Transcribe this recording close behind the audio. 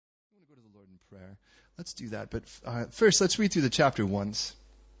in prayer. Let's do that. But first, let's read through the chapter once.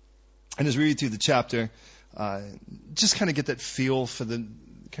 And as we read through the chapter, just kind of get that feel for the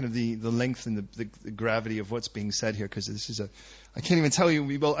kind of the length and the gravity of what's being said here, because this is I can't even tell you,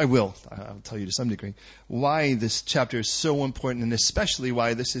 I'll tell you to some degree, why this chapter is so important, and especially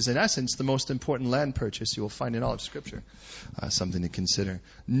why this is, in essence, the most important land purchase you will find in all of Scripture. Something to consider.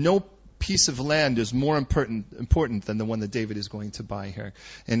 No piece of land is more important than the one that David is going to buy here.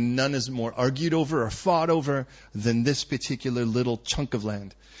 And none is more argued over or fought over than this particular little chunk of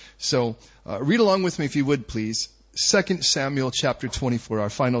land. So read along with me if you would, please. 2 Samuel chapter 24, our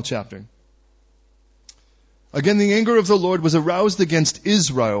final chapter. Again, the anger of the Lord was aroused against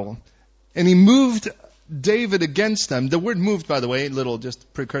Israel, and he moved David against them. The word moved, by the way, little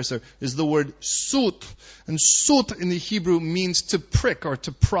just precursor, is the word sut. And sut in the Hebrew means to prick or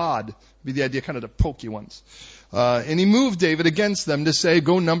to prod. Be the idea kind of to poke you once. And he moved David against them to say,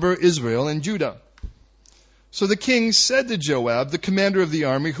 go number Israel and Judah. So the king said to Joab, the commander of the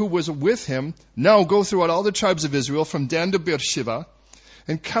army who was with him, now go throughout all the tribes of Israel from Dan to Beersheba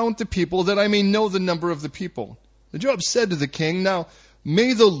and count the people that I may know the number of the people. And Joab said to the king, now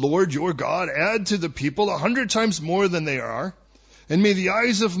may the Lord your God add to the people 100 times more than they are, and may the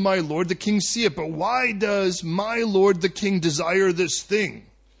eyes of my lord the king see it. But why does my lord the king desire this thing?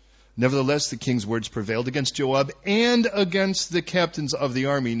 Nevertheless, the king's words prevailed against Joab and against the captains of the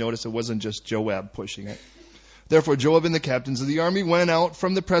army. Notice it wasn't just Joab pushing it. Therefore, Joab and the captains of the army went out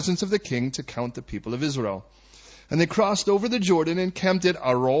from the presence of the king to count the people of Israel. And they crossed over the Jordan and camped at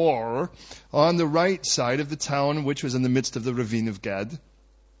Aroer on the right side of the town, which was in the midst of the ravine of Gad.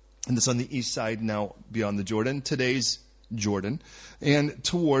 And this on the east side now beyond the Jordan, today's Jordan, and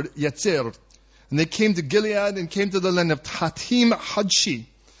toward Yetzer. And they came to Gilead and came to the land of Tatim Hadshi.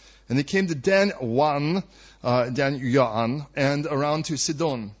 And they came to Dan Ya'an, and around to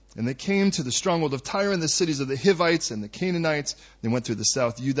Sidon. And they came to the stronghold of Tyre and the cities of the Hivites and the Canaanites. They went through the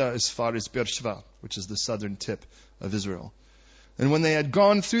south Judah as far as Beersheba, which is the southern tip of Israel. And when they had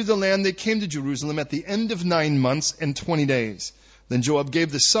gone through the land, they came to Jerusalem at the end of 9 months and 20 days. Then Joab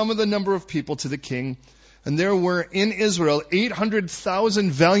gave the sum of the number of people to the king. And there were in Israel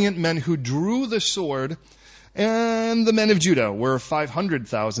 800,000 valiant men who drew the sword. And the men of Judah were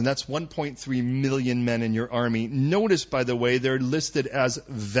 500,000. That's 1.3 million men in your army. Notice, by the way, they're listed as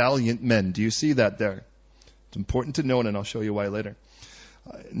valiant men. Do you see that there? It's important to note, and I'll show you why later.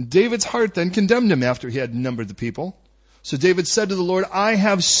 David's heart then condemned him after he had numbered the people. So David said to the Lord, I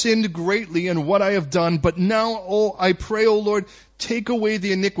have sinned greatly in what I have done, but now, I pray, O Lord, take away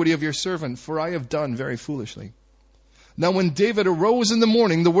the iniquity of your servant, for I have done very foolishly. Now when David arose in the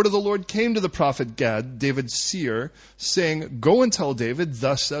morning, the word of the Lord came to the prophet Gad, David's seer, saying, go and tell David,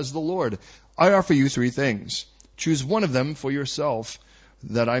 thus says the Lord, I offer you 3 things. Choose one of them for yourself,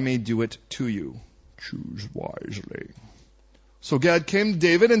 that I may do it to you. Choose wisely. So Gad came to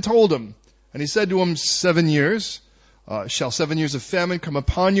David and told him, and he said to him, 7 years, shall 7 years of famine come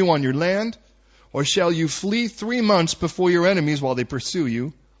upon you on your land? Or shall you flee 3 months before your enemies while they pursue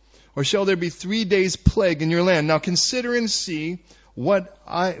you? Or shall there be 3 days plague in your land? Now consider and see what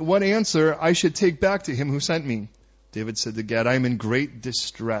answer I should take back to him who sent me. David said to Gad, I am in great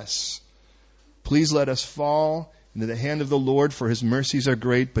distress. Please let us fall into the hand of the Lord, for his mercies are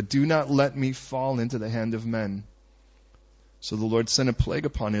great, but do not let me fall into the hand of men. So the Lord sent a plague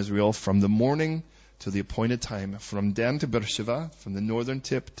upon Israel from the morning to the appointed time, from Dan to Beersheba, from the northern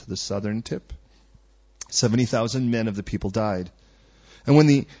tip to the southern tip. 70,000 men of the people died. And when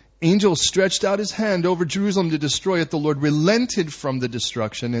the angel stretched out his hand over Jerusalem to destroy it, the Lord relented from the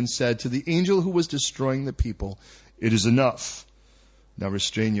destruction and said to the angel who was destroying the people, it is enough. Now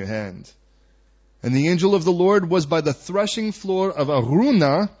restrain your hand. And the angel of the Lord was by the threshing floor of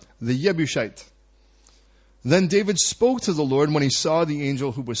Araunah the Jebusite. Then David spoke to the Lord when he saw the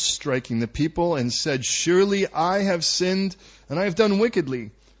angel who was striking the people and said, surely I have sinned and I have done wickedly.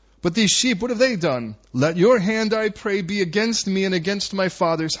 But these sheep, what have they done? Let your hand, I pray, be against me and against my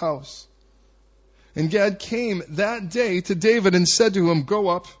father's house. And Gad came that day to David and said to him, go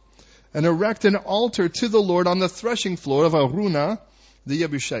up and erect an altar to the Lord on the threshing floor of Araunah the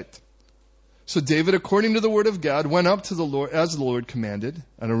Jebusite. So David, according to the word of God, went up to the Lord as the Lord commanded.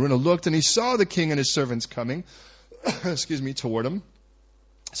 And Araunah looked, and he saw the king and his servants coming, toward him.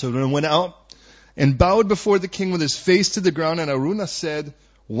 So Araunah went out and bowed before the king with his face to the ground. And Araunah said,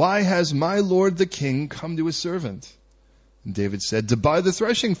 why has my lord the king come to his servant? And David said, to buy the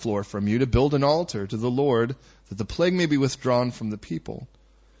threshing floor from you, to build an altar to the Lord, that the plague may be withdrawn from the people.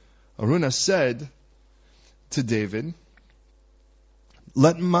 Araunah said to David,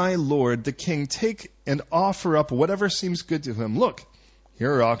 let my lord the king take and offer up whatever seems good to him. Look,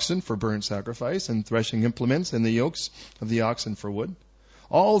 Here are oxen for burnt sacrifice, and threshing implements, and the yokes of the oxen for wood.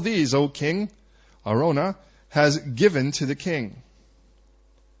 All these, O king, Araunah has given to the king.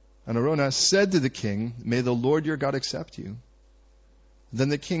 And Araunah said to the king, may the Lord your God accept you. Then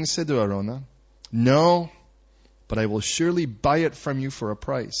the king said to Araunah, no, but I will surely buy it from you for a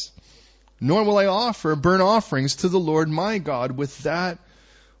price. Nor will I offer burnt offerings to the Lord my God with that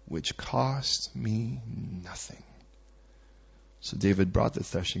which cost me nothing. So David bought the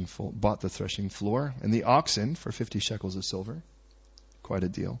threshing floor and the oxen for 50 shekels of silver. Quite a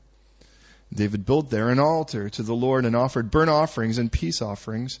deal. David built there an altar to the Lord and offered burnt offerings and peace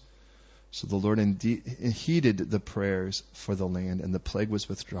offerings. So the Lord indeed heeded the prayers for the land, and the plague was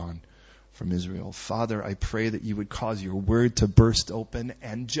withdrawn from Israel. Father, I pray that you would cause your word to burst open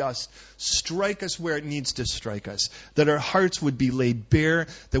and just strike us where it needs to strike us. That our hearts would be laid bare,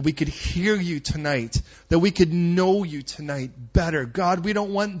 that we could hear you tonight, that we could know you tonight better. God, we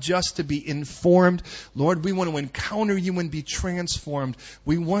don't want just to be informed. Lord, we want to encounter you and be transformed.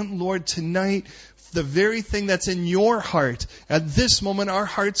 We want, Lord, tonight, the very thing that's in your heart. At this moment, our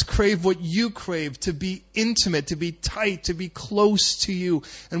hearts crave what you crave, to be intimate, to be tight, to be close to you.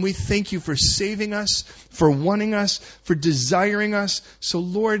 And we thank you for saving us, for wanting us, for desiring us. So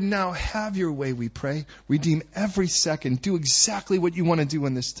Lord, now have your way, we pray. Redeem every second. Do exactly what you want to do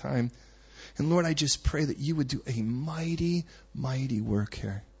in this time. And Lord, I just pray that you would do a mighty, mighty work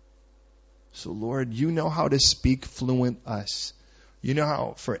here. So Lord, you know how to speak fluent us. You know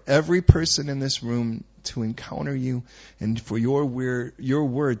how for every person in this room to encounter you and for your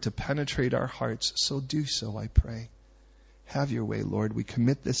word to penetrate our hearts. So do so, I pray. Have your way, Lord. We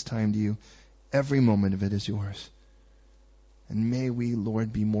commit this time to you. Every moment of it is yours. And may we,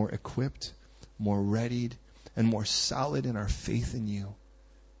 Lord, be more equipped, more readied, and more solid in our faith in you.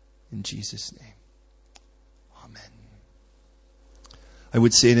 In Jesus' name. Amen. I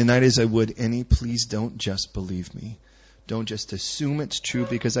would say tonight as I would any, please don't just believe me. Don't just assume it's true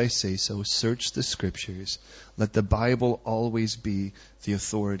because I say so. Search the scriptures. Let the Bible always be the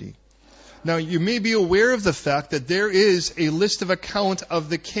authority. Now, you may be aware of the fact that there is a list of account of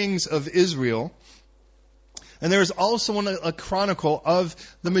the kings of Israel. And there is also a chronicle of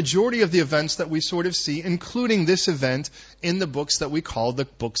the majority of the events that we sort of see, including this event in the books that we call the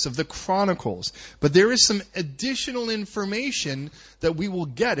books of the Chronicles. But there is some additional information that we will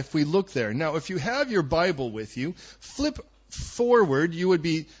get if we look there. Now, if you have your Bible with you, flip forward, you're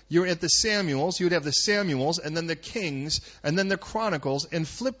at the Samuels, you would have the Samuels, and then the Kings, and then the Chronicles, and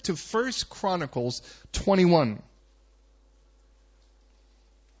flip to 1 Chronicles 21.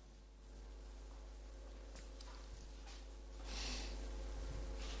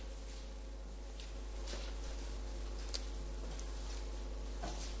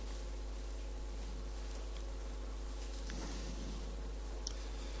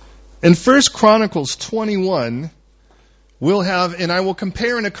 In 1 Chronicles 21, we'll have, and I will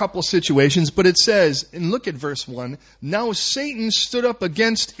compare in a couple situations, but it says, and look at verse 1, now Satan stood up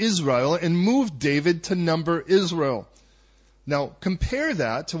against Israel and moved David to number Israel. Now compare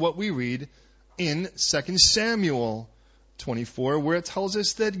that to what we read in 2 Samuel 24, where it tells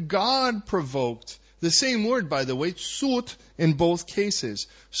us that God provoked. The same word, by the way, tsut, in both cases.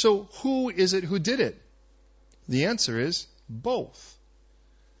 So who is it who did it? The answer is both.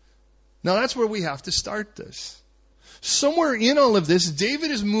 Now that's where we have to start this. Somewhere in all of this, David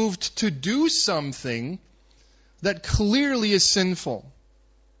is moved to do something that clearly is sinful.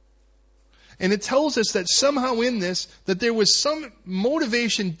 And it tells us that somehow in this, that there was some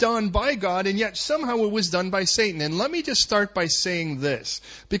motivation done by God, and yet somehow it was done by Satan. And let me just start by saying this.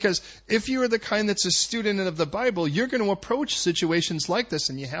 Because if you're the kind that's a student of the Bible, you're going to approach situations like this,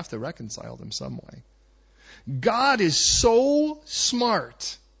 and you have to reconcile them some way. God is so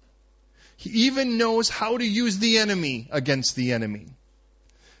smart. He even knows how to use the enemy against the enemy.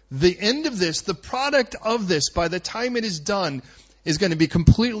 The end of this, the product of this, by the time it is done, is going to be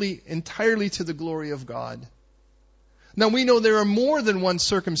completely, entirely to the glory of God. Now we know there are more than one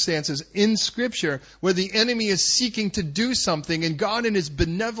circumstances in Scripture where the enemy is seeking to do something, and God in His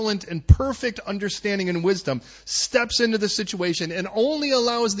benevolent and perfect understanding and wisdom steps into the situation and only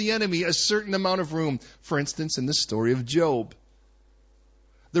allows the enemy a certain amount of room. For instance, in the story of Job.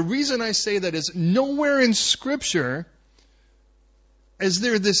 The reason I say that is nowhere in Scripture is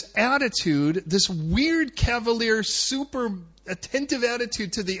there this attitude, this weird cavalier, super attentive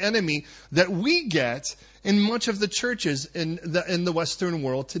attitude to the enemy that we get in much of the churches in the Western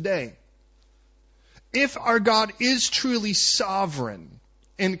world today. If our God is truly sovereign,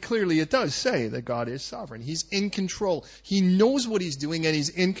 and clearly it does say that God is sovereign, He's in control. He knows what He's doing and He's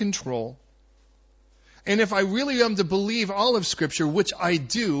in control. And if I really am to believe all of Scripture, which I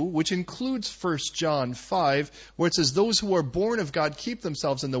do, which includes 1 John 5, where it says, those who are born of God keep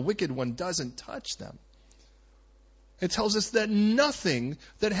themselves and the wicked one doesn't touch them. It tells us that nothing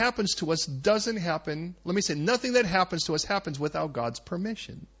that happens to us doesn't happen, nothing that happens to us happens without God's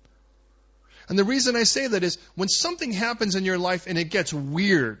permission. And the reason I say that is, when something happens in your life and it gets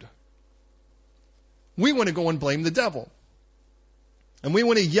weird, we want to go and blame the devil. And we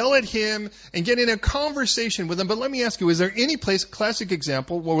want to yell at him and get in a conversation with him. But let me ask you, is there any place, classic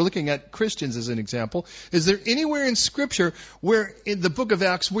example, where we're looking at Christians as an example, is there anywhere in Scripture where, in the book of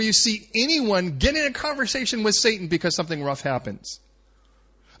Acts, where you see anyone get in a conversation with Satan because something rough happens?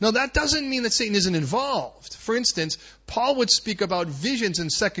 Now, that doesn't mean that Satan isn't involved. For instance, Paul would speak about visions in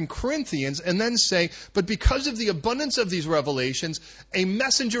 2 Corinthians and then say, but because of the abundance of these revelations, a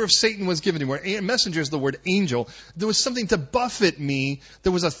messenger of Satan was given to me. A messenger is the word angel. There was something to buffet me.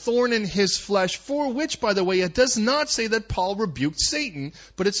 There was a thorn in his flesh, for which, by the way, it does not say that Paul rebuked Satan,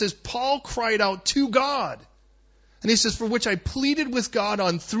 but it says Paul cried out to God. And he says, for which I pleaded with God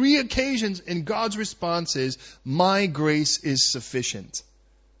on 3 occasions, and God's response is, my grace is sufficient.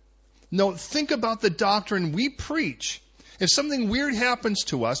 No, think about the doctrine we preach. If something weird happens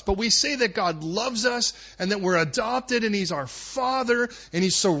to us, but we say that God loves us and that we're adopted and He's our Father and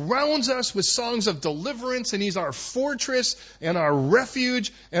He surrounds us with songs of deliverance and He's our fortress and our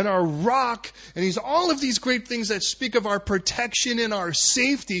refuge and our rock and He's all of these great things that speak of our protection and our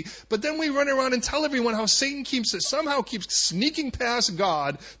safety, but then we run around and tell everyone how Satan somehow keeps sneaking past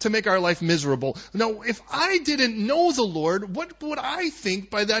God to make our life miserable. Now, if I didn't know the Lord, what would I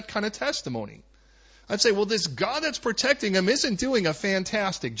think by that kind of testimony? I'd say, well, this God that's protecting him isn't doing a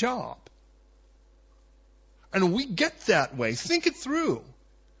fantastic job. And we get that way. Think it through.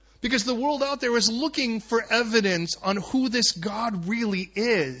 Because the world out there is looking for evidence on who this God really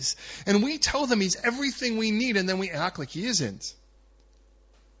is. And we tell them He's everything we need, and then we act like He isn't.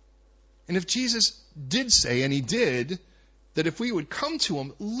 And if Jesus did say, and He did, that if we would come to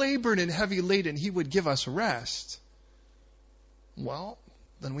Him labored and heavy laden, He would give us rest. Well,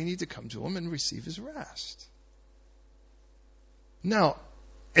 then we need to come to Him and receive His rest. Now,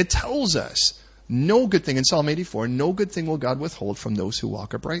 it tells us, no good thing, in Psalm 84, no good thing will God withhold from those who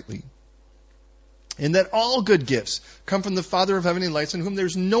walk uprightly. And that all good gifts come from the Father of heavenly lights, in whom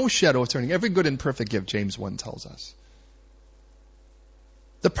there's no shadow of turning. Every good and perfect gift, James 1 tells us.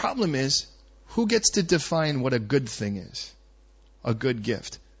 The problem is, who gets to define what a good thing is? A good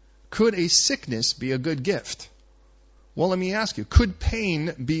gift. Could a sickness be a good gift? Well, let me ask you, could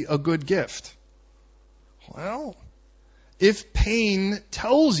pain be a good gift? Well, if pain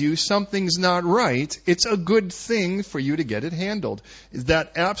tells you something's not right, it's a good thing for you to get it handled.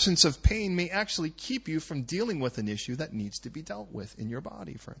 That absence of pain may actually keep you from dealing with an issue that needs to be dealt with in your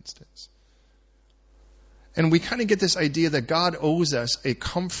body, for instance. And we kind of get this idea that God owes us a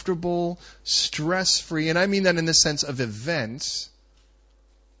comfortable, stress-free, and I mean that in the sense of events,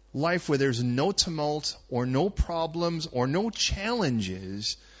 life where there's no tumult or no problems or no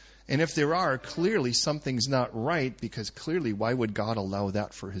challenges. And if there are, clearly something's not right, because clearly why would God allow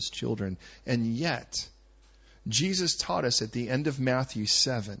that for His children? And yet, Jesus taught us at the end of Matthew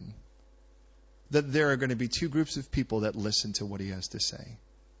 7 that there are going to be 2 groups of people that listen to what He has to say.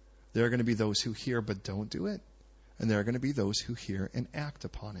 There are going to be those who hear but don't do it. And there are going to be those who hear and act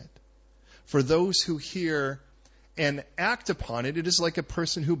upon it. For those who hear and act upon it, it is like a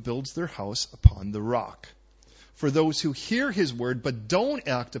person who builds their house upon the rock. For those who hear His word but don't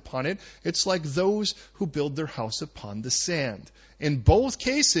act upon it, it's like those who build their house upon the sand. In both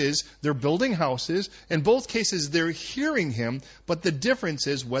cases, they're building houses. In both cases, they're hearing Him. But the difference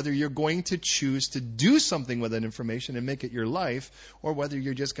is whether you're going to choose to do something with that information and make it your life, or whether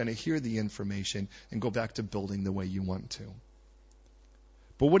you're just going to hear the information and go back to building the way you want to.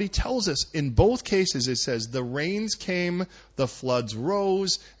 But what He tells us, in both cases, it says, the rains came, the floods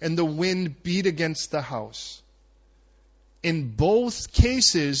rose, and the wind beat against the house. In both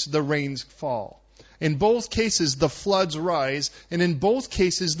cases, the rains fall. In both cases, the floods rise. And in both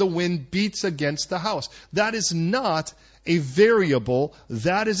cases, the wind beats against the house. That is not a variable.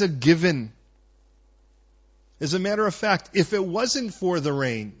 That is a given. As a matter of fact, if it wasn't for the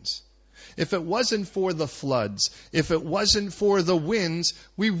rains, if it wasn't for the floods, if it wasn't for the winds,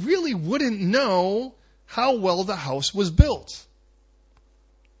 we really wouldn't know how well the house was built.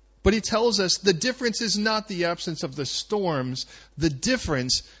 But He tells us the difference is not the absence of the storms. The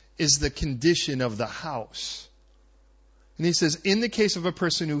difference is the condition of the house. And He says, in the case of a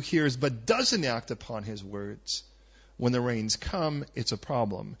person who hears but doesn't act upon His words, when the rains come, it's a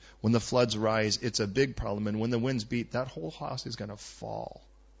problem. When the floods rise, it's a big problem. And when the winds beat, that whole house is going to fall.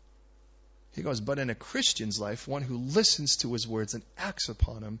 He goes, but in a Christian's life, one who listens to his words and acts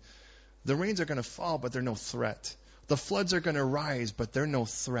upon them, the rains are going to fall, but they're no threat. The floods are going to rise, but they're no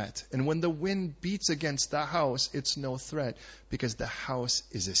threat. And when the wind beats against the house, it's no threat because the house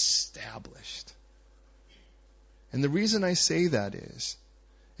is established. And the reason I say that is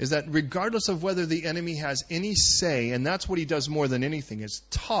that regardless of whether the enemy has any say, and that's what he does more than anything, is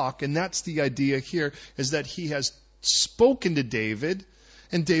talk, and that's the idea here, is that he has spoken to David,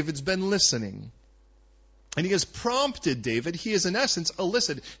 and David's been listening. And he has prompted David. He has, in essence,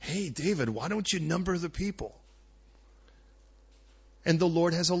 elicited, hey, David, why don't you number the people? And the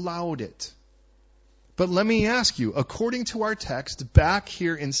Lord has allowed it. But let me ask you, according to our text back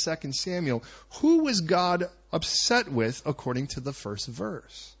here in 2 Samuel, who was God upset with according to the first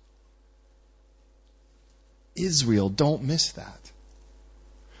verse? Israel. Don't miss that.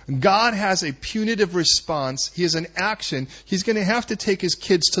 God has a punitive response. He has an action. He's going to have to take his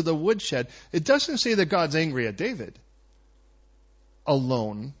kids to the woodshed. It doesn't say that God's angry at David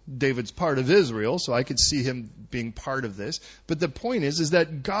alone. David's part of Israel, so I could see him being part of this. But the point is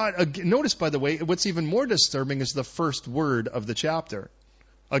that God, notice by the way, what's even more disturbing is the first word of the chapter.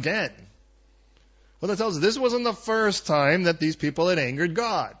 Again. Well, that tells us this wasn't the first time that these people had angered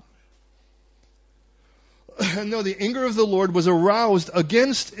God. No, the anger of the Lord was aroused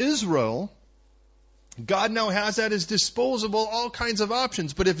against Israel. God now has at his disposal all kinds of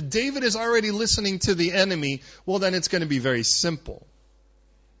options. But if David is already listening to the enemy, well, then it's going to be very simple.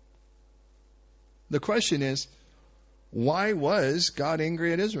 The question is, why was God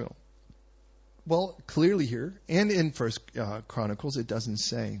angry at Israel? Well, clearly here, and in 1 Chronicles, it doesn't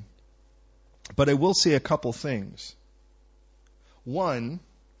say. But I will say a couple things. One,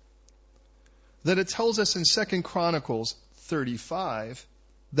 that it tells us in 2 Chronicles 35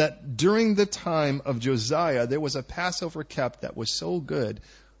 that during the time of Josiah, there was a Passover kept that was so good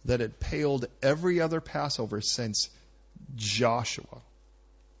that it paled every other Passover since Joshua.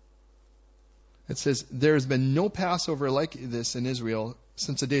 It says, there has been no Passover like this in Israel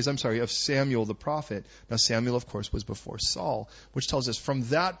since the days, of Samuel the prophet. Now Samuel, of course, was before Saul, which tells us from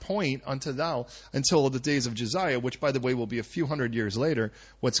that point until the days of Josiah, which, by the way, will be a few hundred years later,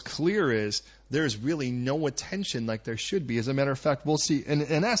 what's clear is there's really no attention like there should be. As a matter of fact, we'll see,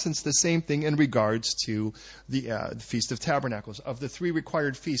 in essence, the same thing in regards to the Feast of Tabernacles. Of the 3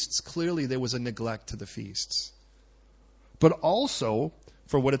 required feasts, clearly there was a neglect to the feasts. But also,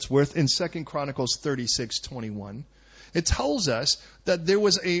 for what it's worth, in 2 Chronicles 36:21, it tells us that there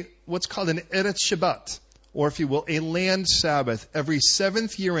was what's called an Eretz Shabbat, or if you will, a land Sabbath. Every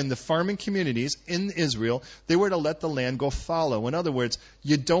 7th year in the farming communities in Israel, they were to let the land go fallow. In other words,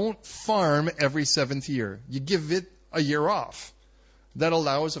 you don't farm every 7th year. You give it a year off. That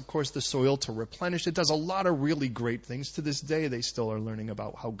allows, of course, the soil to replenish. It does a lot of really great things. To this day, they still are learning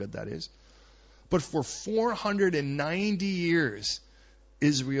about how good that is. But for 490 years,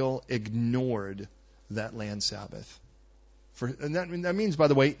 Israel ignored that land Sabbath. And that means, by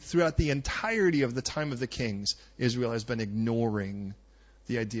the way, throughout the entirety of the time of the kings, Israel has been ignoring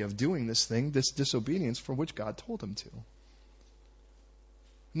the idea of doing this thing, this disobedience for which God told them to.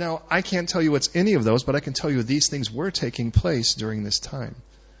 Now, I can't tell you it's any of those, but I can tell you these things were taking place during this time.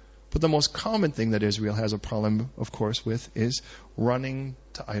 But the most common thing that Israel has a problem, of course, with is running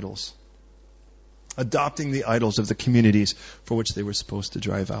to idols. Adopting the idols of the communities for which they were supposed to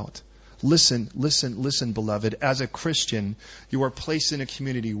drive out. Listen, beloved. As a Christian, you are placed in a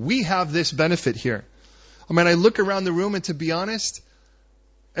community. We have this benefit here. I mean, I look around the room, and to be honest,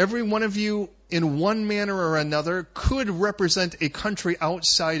 every one of you, in one manner or another, could represent a country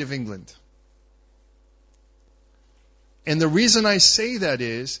outside of England. And the reason I say that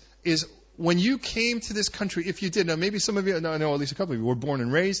is when you came to this country, if you did, now maybe some of you, no, at least a couple of you were born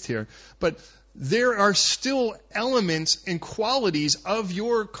and raised here, but there are still elements and qualities of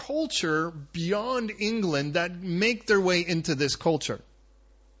your culture beyond England that make their way into this culture.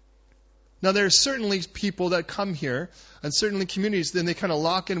 Now, there are certainly people that come here, and certainly communities, then they kind of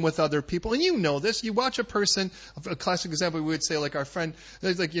lock in with other people. And you know this. You watch a person, a classic example, we would say, like our friend,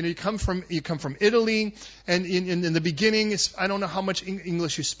 like, you come from Italy, and in the beginning, I don't know how much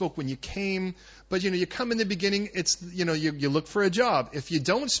English you spoke when you came, but, you come in the beginning, it's, you look for a job. If you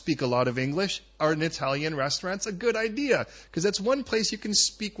don't speak a lot of English, an Italian restaurant's a good idea, because that's one place you can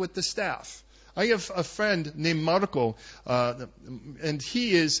speak with the staff. I have a friend named Marco, and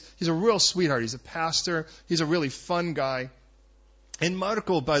he's a real sweetheart. He's a pastor. He's a really fun guy. And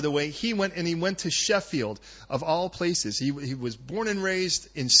Marco, by the way, he went to Sheffield, of all places. He was born and raised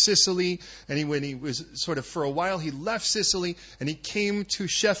in Sicily, and when he was sort of, for a while, he left Sicily, and he came to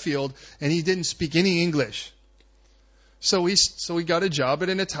Sheffield, and he didn't speak any English. So he got a job at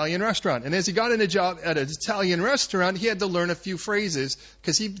an Italian restaurant. And as he got in a job at an Italian restaurant, he had to learn a few phrases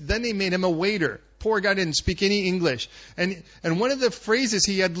because then they made him a waiter. Poor guy didn't speak any English. And one of the phrases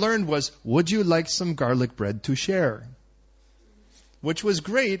he had learned was, "Would you like some garlic bread to share?" Which was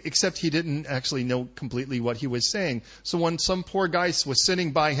great, except he didn't actually know completely what he was saying. So when some poor guy was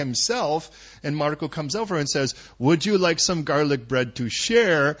sitting by himself, and Marco comes over and says, "Would you like some garlic bread to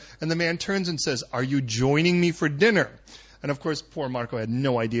share?" And the man turns and says, "Are you joining me for dinner?" And of course, poor Marco had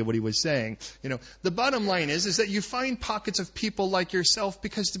no idea what he was saying. The bottom line is that you find pockets of people like yourself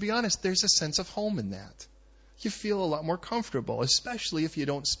because, to be honest, there's a sense of home in that. You feel a lot more comfortable, especially if you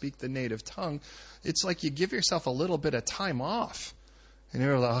don't speak the native tongue. It's like you give yourself a little bit of time off. And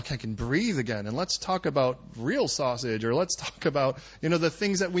you're like, okay, I can breathe again. And let's talk about real sausage, or let's talk about, the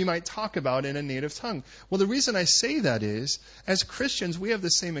things that we might talk about in a native tongue. Well, the reason I say that is, as Christians, we have the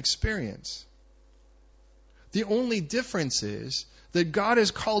same experience. The only difference is that God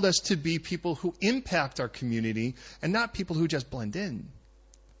has called us to be people who impact our community and not people who just blend in.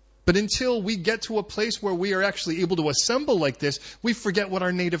 But until we get to a place where we are actually able to assemble like this, we forget what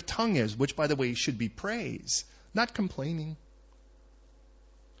our native tongue is, which, by the way, should be praise, not complaining.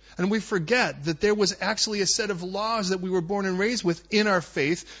 And we forget that there was actually a set of laws that we were born and raised with in our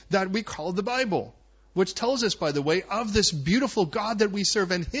faith that we call the Bible, which tells us, by the way, of this beautiful God that we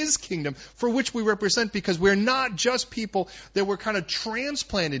serve and His kingdom, for which we represent, because we're not just people that were kind of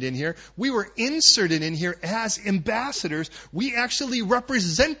transplanted in here. We were inserted in here as ambassadors. We actually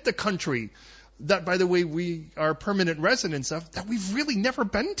represent the country that, by the way, we are permanent residents of, that we've really never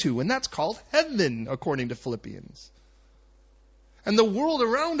been to, and that's called heaven, according to Philippians. And the world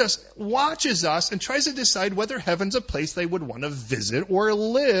around us watches us and tries to decide whether heaven's a place they would want to visit or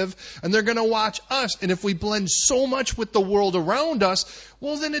live. And they're going to watch us. And if we blend so much with the world around us,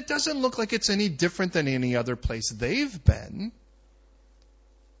 well, then it doesn't look like it's any different than any other place they've been.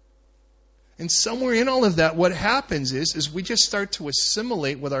 And somewhere in all of that, what happens is we just start to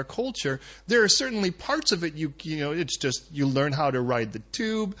assimilate with our culture. There are certainly parts of it, it's just you learn how to ride the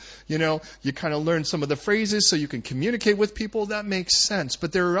tube. You kind of learn some of the phrases so you can communicate with people. That makes sense.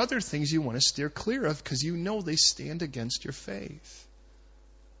 But there are other things you want to steer clear of because they stand against your faith.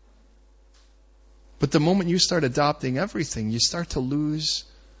 But the moment you start adopting everything, you start to lose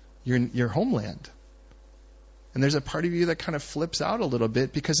your homeland. And there's a part of you that kind of flips out a little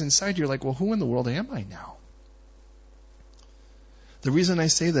bit because inside you're like, well, who in the world am I now? The reason I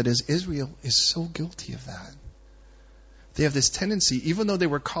say that is Israel is so guilty of that. They have this tendency, even though they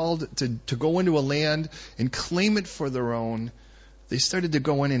were called to go into a land and claim it for their own, they started to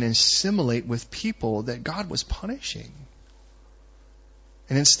go in and assimilate with people that God was punishing.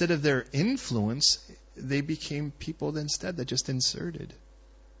 And instead of their influence, they became people instead that just inserted.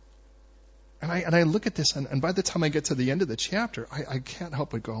 And I look at this, and by the time I get to the end of the chapter, I can't help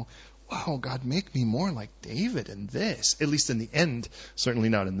but go, wow, God, make me more like David in this. At least in the end, certainly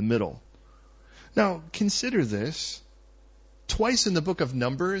not in the middle. Now, consider this. Twice in the book of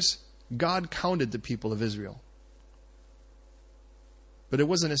Numbers, God counted the people of Israel. But it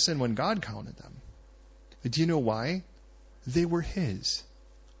wasn't a sin when God counted them. Do you know why? They were His.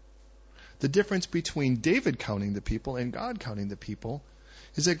 The difference between David counting the people and God counting the people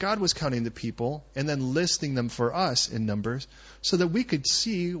is that God was counting the people and then listing them for us in Numbers so that we could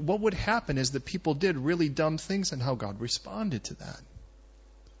see what would happen as the people did really dumb things and how God responded to that.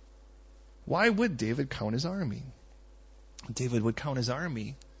 Why would David count his army? David would count his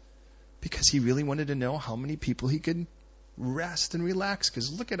army because he really wanted to know how many people he could rest and relax,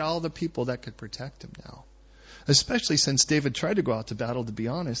 because look at all the people that could protect him now. Especially since David tried to go out to battle, to be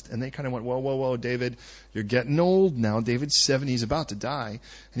honest, and they kind of went, whoa, David, you're getting old now. David's 70, he's about to die.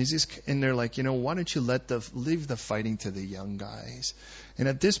 And they're like, why don't you leave the fighting to the young guys? And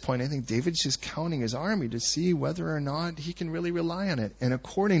at this point, I think David's just counting his army to see whether or not he can really rely on it. And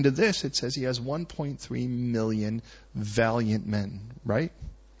according to this, it says he has 1.3 million valiant men, right?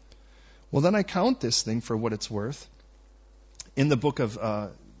 Well, then I count this thing for what it's worth in the book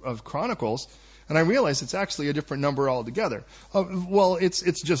of Chronicles. And I realize it's actually a different number altogether.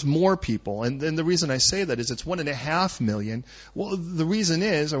 It's just more people. And then the reason I say that is it's 1.5 million. Well, the reason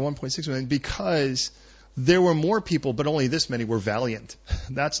is, or 1.6 million, because there were more people, but only this many were valiant.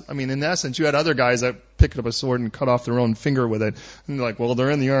 In essence, you had other guys that picked up a sword and cut off their own finger with it. And they're like, well,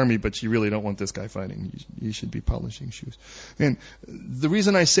 they're in the army, but you really don't want this guy fighting. You should be polishing shoes. And the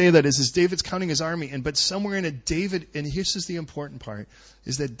reason I say that is David's counting his army, but somewhere in it, David, and here's just the important part,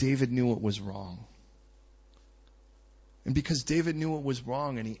 is that David knew it was wrong. And because David knew it was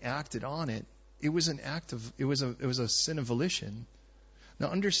wrong and he acted on it, it was a sin of volition. Now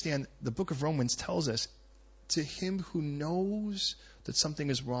understand, the book of Romans tells us to him who knows that something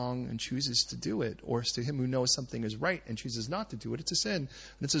is wrong and chooses to do it, or to him who knows something is right and chooses not to do it, it's a sin. And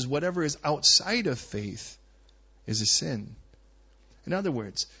it says whatever is outside of faith is a sin. In other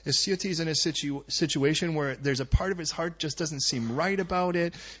words, if Sioti is in a situation where there's a part of his heart just doesn't seem right about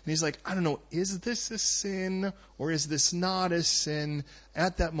it, and he's like, I don't know, is this a sin or is this not a sin?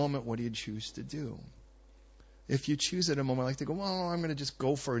 At that moment, what do you choose to do? If you choose at a moment like to go, well, I'm going to just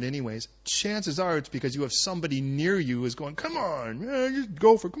go for it anyways, chances are it's because you have somebody near you who's going, come on, just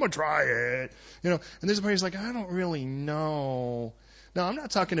go for it, come on, try it. And there's a part who's like, I don't really know. Now, I'm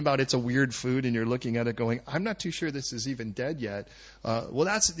not talking about it's a weird food and you're looking at it going, I'm not too sure this is even dead yet. Well,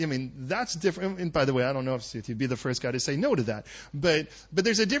 that's different. And by the way, I don't know if you'd be the first guy to say no to that. But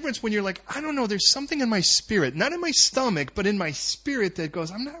there's a difference when you're like, I don't know, there's something in my spirit, not in my stomach, but in my spirit that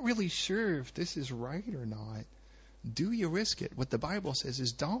goes, I'm not really sure if this is right or not. Do you risk it? What the Bible says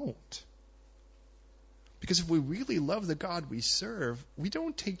is don't. Because if we really love the God we serve, we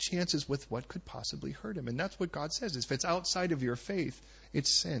don't take chances with what could possibly hurt him. And that's what God says. If it's outside of your faith,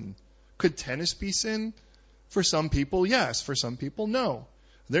 it's sin. Could tennis be sin? For some people, yes. For some people, no.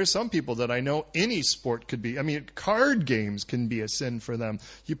 There's some people that I know any sport could be. Card games can be a sin for them.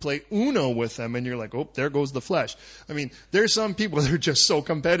 You play Uno with them and you're like, oh, there goes the flesh. There's some people that are just so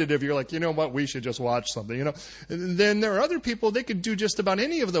competitive. You're like, you know what? We should just watch something, And then there are other people, they could do just about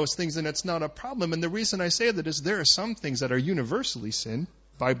any of those things and it's not a problem. And the reason I say that is there are some things that are universally sin.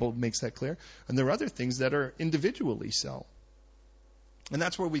 Bible makes that clear. And there are other things that are individually so. And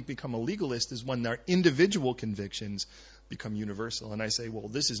that's where we become a legalist, is when our individual convictions become universal. And I say, well,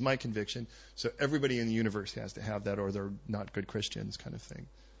 this is my conviction, so everybody in the universe has to have that or they're not good Christians, kind of thing.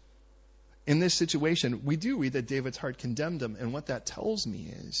 In this situation, we do read that David's heart condemned him, and what that tells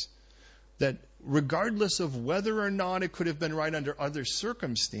me is that regardless of whether or not it could have been right under other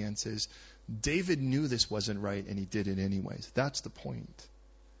circumstances, David knew this wasn't right and he did it anyways. That's the point.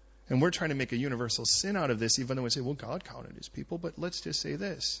 And we're trying to make a universal sin out of this, even though we say, well, God counted his people, but let's just say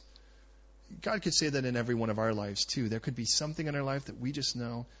this. God could say that in every one of our lives too. There could be something in our life that we just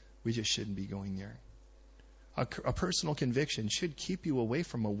know we just shouldn't be going near. A personal conviction should keep you away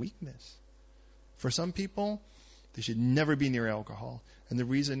from a weakness. For some people, they should never be near alcohol. And the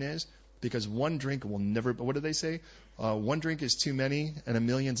reason is because one drink will never, what do they say? One drink is too many and a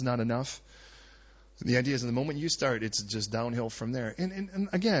million's not enough. The idea is the moment you start, it's just downhill from there. And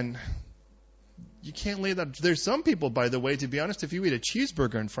again, you can't lay that. There's some people, by the way, to be honest, if you eat a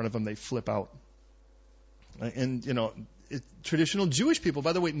cheeseburger in front of them, they flip out. And, traditional Jewish people,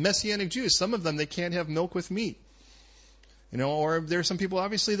 by the way, Messianic Jews, some of them, they can't have milk with meat. Or there are some people,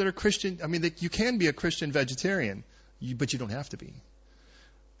 obviously, that are Christian. You can be a Christian vegetarian, but you don't have to be.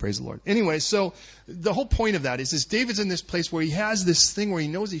 Praise the Lord. Anyway, so the whole point of that is David's in this place where he has this thing where he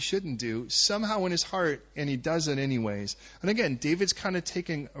knows he shouldn't do, somehow in his heart, and he does it anyways. And again, David's kind of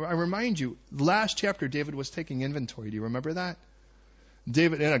I remind you, last chapter, David was taking inventory. Do you remember that?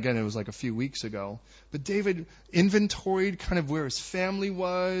 David, and again, it was like a few weeks ago, but David inventoried kind of where his family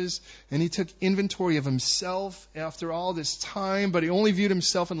was, and he took inventory of himself after all this time, but he only viewed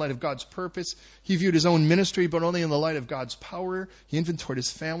himself in light of God's purpose. He viewed his own ministry, but only in the light of God's power. He inventoried his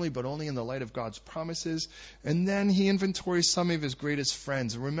family, but only in the light of God's promises. And then he inventoried some of his greatest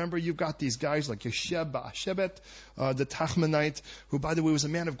friends. Remember, you've got these guys like Shebet, the Tachmonite, who, by the way, was a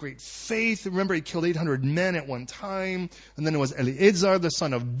man of great faith. Remember, he killed 800 men at one time. And then it was Eleazar, the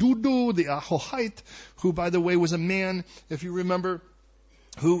son of Dudu, the Ahohite, who, by the way, was a man, if you remember,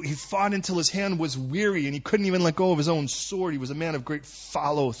 who he fought until his hand was weary and he couldn't even let go of his own sword. He was a man of great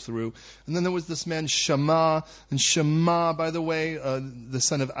follow-through. And then there was this man Shammah, and Shammah, by the way, the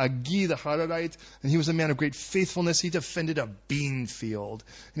son of Agi, the Hararite, and he was a man of great faithfulness. He defended a bean field.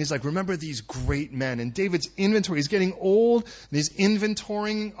 And he's like, remember these great men. And David's inventory, he's getting old, and he's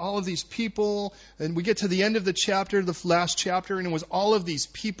inventorying all of these people. And we get to the end of the chapter, the last chapter, and it was all of these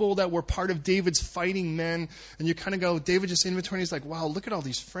people that were part of David's fighting men. And you kind of go, David just inventorying, he's like, wow, look at all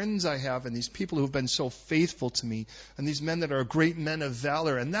these friends I have and these people who have been so faithful to me and these men that are great men of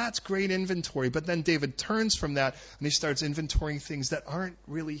valor, and that's great inventory. But then David turns from that and he starts inventorying things that aren't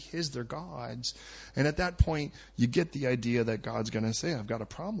really his, they're God's. And at that point you get the idea that God's going to say, I've got a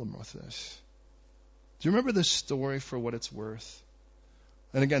problem with this. Do you remember this story for what it's worth?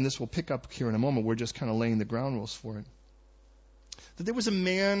 And again, this will pick up here in a moment. We're just kind of laying the ground rules for it. That there was a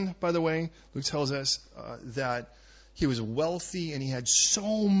man, by the way, Luke tells us that he was wealthy and he had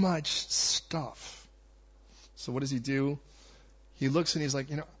so much stuff. So what does he do? He looks and he's like,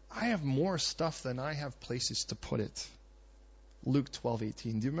 I have more stuff than I have places to put it. Luke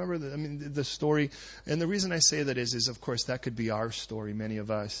 12:18. Do you remember the story? And the reason I say that is of course that could be our story, many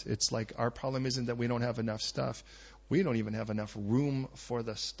of us. It's like our problem isn't that we don't have enough stuff. We don't even have enough room for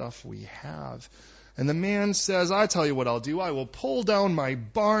the stuff we have. And the man says, I tell you what I'll do. I will pull down my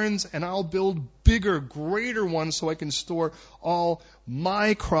barns and I'll build bigger, greater ones so I can store all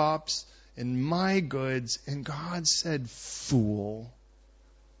my crops and my goods. And God said, fool,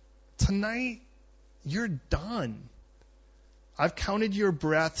 tonight you're done. I've counted your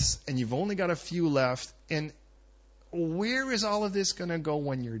breaths, and you've only got a few left. And where is all of this going to go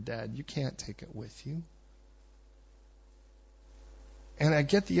when you're dead? You can't take it with you. And I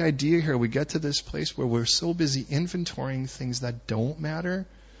get the idea here. We get to this place where we're so busy inventorying things that don't matter.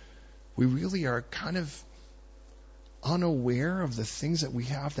 We really are kind of unaware of the things that we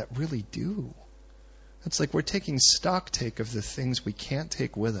have that really do. It's like we're taking stock take of the things we can't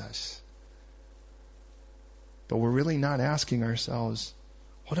take with us. But we're really not asking ourselves,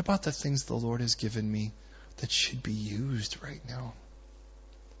 what about the things the Lord has given me that should be used right now?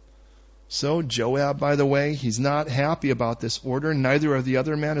 So Joab, by the way, he's not happy about this order. Neither are the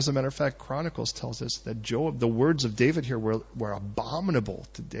other men. As a matter of fact, Chronicles tells us that Joab, the words of David here were abominable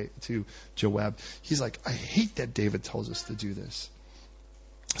to Joab. He's like, I hate that David tells us to do this.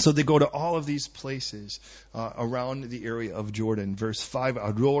 So they go to all of these places around the area of Jordan. Verse 5,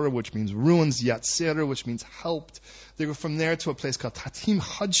 Aurora, which means ruins, Yatzera, which means helped. They go from there to a place called Tatim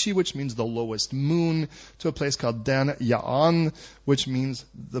Hadshi, which means the lowest moon, to a place called Dan Ya'an, which means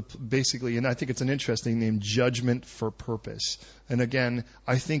basically, and I think it's an interesting name, judgment for purpose. And again,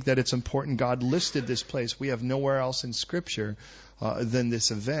 I think that it's important God listed this place. We have nowhere else in Scripture than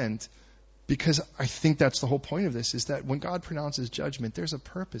this event. Because I think that's the whole point of this, is that when God pronounces judgment, there's a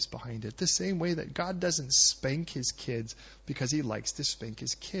purpose behind it. The same way that God doesn't spank his kids because he likes to spank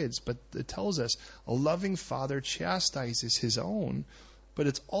his kids. But it tells us a loving father chastises his own, but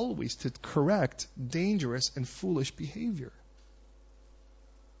it's always to correct dangerous and foolish behavior.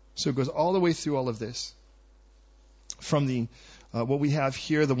 So it goes all the way through all of this. From the what we have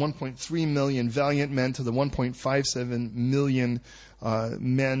here, the 1.3 million valiant men to the 1.57 million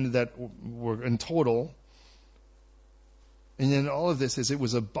men that were in total. And then all of this is, it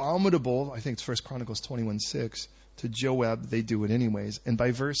was abominable, I think it's 1 Chronicles 21:6, to Joab, they do it anyways. And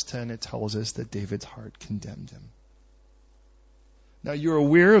by verse 10, it tells us that David's heart condemned him. Now you're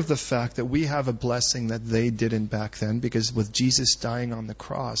aware of the fact that we have a blessing that they didn't back then, because with Jesus dying on the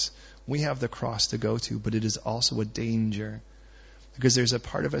cross, we have the cross to go to, but it is also a danger. Because there's a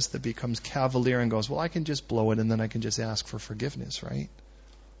part of us that becomes cavalier and goes, well, I can just blow it and then I can just ask for forgiveness, right?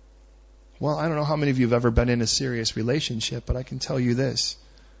 Well, I don't know how many of you have ever been in a serious relationship, but I can tell you this.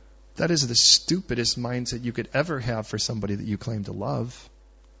 That is the stupidest mindset you could ever have for somebody that you claim to love.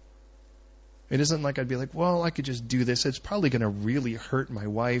 It isn't like I'd be like, well, I could just do this. It's probably going to really hurt my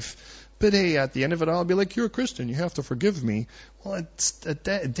wife. But hey, at the end of it all, I'll be like, you're a Christian. You have to forgive me. Well,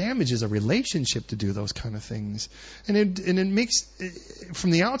 it damages a relationship to do those kind of things. And it makes,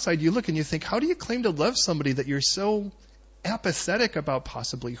 from the outside, you look and you think, how do you claim to love somebody that you're so apathetic about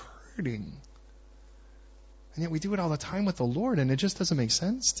possibly hurting? And yet we do it all the time with the Lord, and it just doesn't make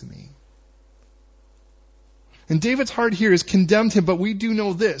sense to me. And David's heart here has condemned him, but we do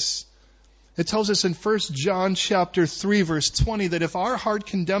know this. It tells us in 1 John chapter 3, verse 20, that if our heart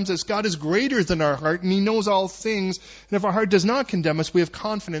condemns us, God is greater than our heart, and he knows all things. And if our heart does not condemn us, we have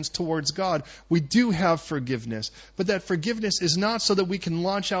confidence towards God. We do have forgiveness. But that forgiveness is not so that we can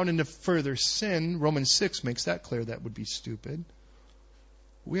launch out into further sin. Romans 6 makes that clear. That would be stupid.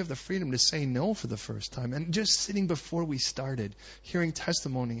 We have the freedom to say no for the first time. And just sitting before we started, hearing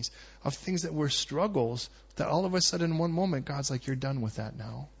testimonies of things that were struggles, that all of a sudden in one moment, God's like, you're done with that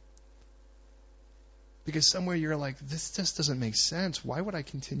now. Because somewhere you're like, this just doesn't make sense. Why would I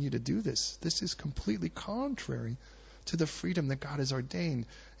continue to do this? This is completely contrary to the freedom that God has ordained.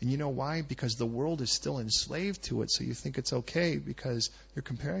 And you know why? Because the world is still enslaved to it. So you think it's okay because you're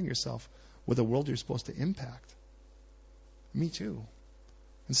comparing yourself with a world you're supposed to impact. Me too.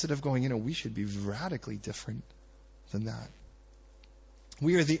 Instead of going, we should be radically different than that.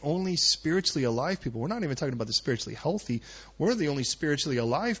 We are the only spiritually alive people. We're not even talking about the spiritually healthy. We're the only spiritually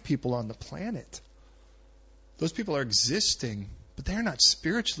alive people on the planet. Those people are existing, but they're not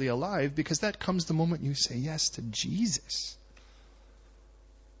spiritually alive, because that comes the moment you say yes to Jesus.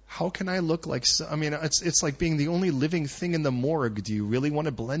 How can I look like... it's like being the only living thing in the morgue. Do you really want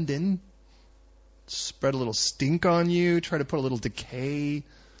to blend in? Spread a little stink on you? Try to put a little decay?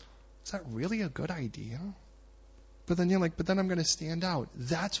 Is that really a good idea? But then you're like, but then I'm going to stand out.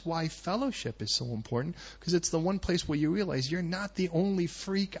 That's why fellowship is so important, because it's the one place where you realize you're not the only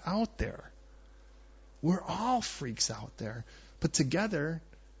freak out there. We're all freaks out there. But together,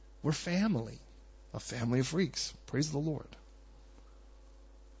 we're family. A family of freaks. Praise the Lord.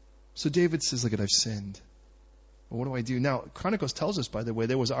 So David says, look, I've sinned. Well, what do I do? Now, Chronicles tells us, by the way,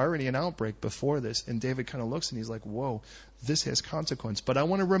 there was already an outbreak before this, and David kind of looks and he's like, whoa, this has consequence. But I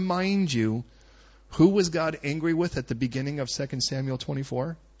want to remind you, who was God angry with at the beginning of 2 Samuel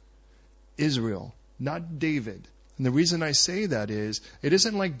 24? Israel, not David. And the reason I say that is, it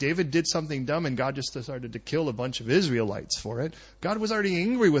isn't like David did something dumb and God just decided to kill a bunch of Israelites for it. God was already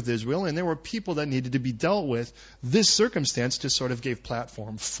angry with Israel, and there were people that needed to be dealt with. This circumstance just sort of gave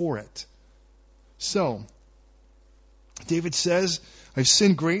platform for it. So, David says, I've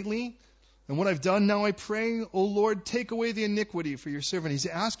sinned greatly, and what I've done now I pray, O Lord, take away the iniquity for your servant. He's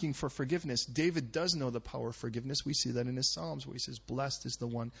asking for forgiveness. David does know the power of forgiveness. We see that in his Psalms where he says, blessed is the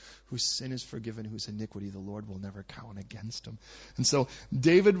one whose sin is forgiven, whose iniquity the Lord will never count against him. And so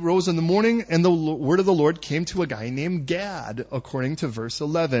David rose in the morning, and the word of the Lord came to a guy named Gad, according to verse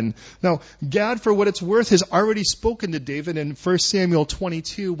 11. Now, Gad, for what it's worth, has already spoken to David in 1 Samuel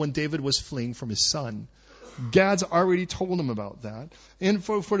 22 when David was fleeing from his son. Gad's already told him about that. And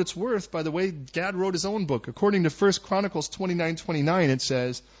for what it's worth, by the way, Gad wrote his own book. According to 1 Chronicles 29:29, it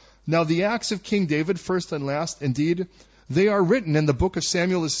says, now the acts of King David, first and last, indeed, they are written in the book of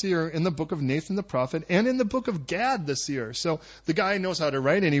Samuel the seer, in the book of Nathan the prophet, and in the book of Gad the seer. So the guy knows how to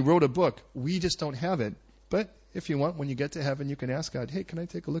write, and he wrote a book. We just don't have it. But if you want, when you get to heaven, you can ask God, hey, can I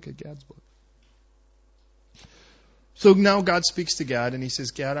take a look at Gad's book? So now God speaks to Gad, and he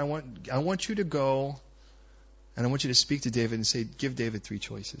says, Gad, I want you to go, and I want you to speak to David and say, give David 3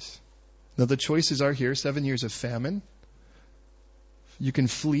 choices. Now the choices are here: 7 years of famine. You can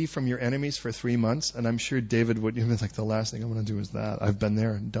flee from your enemies for 3 months. And I'm sure David would be like, the last thing I'm going to do is that. I've been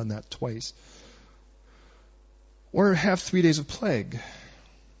there and done that twice. Or have 3 days of plague.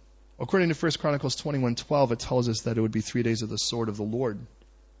 According to 1 Chronicles 21:12, it tells us that it would be 3 days of the sword of the Lord.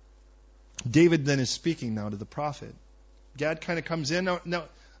 David then is speaking now to the prophet. Gad kind of comes in. Now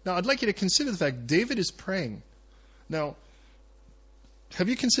I'd like you to consider the fact David is praying. Now, have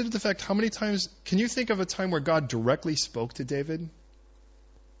you considered the fact how many times, can you think of a time where God directly spoke to David?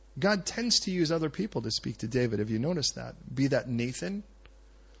 God tends to use other people to speak to David. Have you noticed that? Be that Nathan,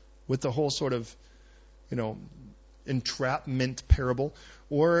 with the whole sort of, entrapment parable,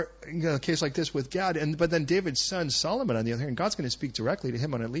 or in a case like this with Gad, but then David's son Solomon on the other hand, God's going to speak directly to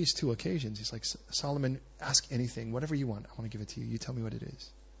him on at least 2 occasions. He's like, Solomon, ask anything, whatever you want. I want to give it to you. You tell me what it is.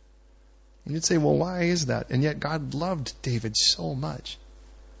 And you'd say, well, why is that? And yet God loved David so much.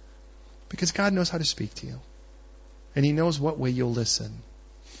 Because God knows how to speak to you. And He knows what way you'll listen.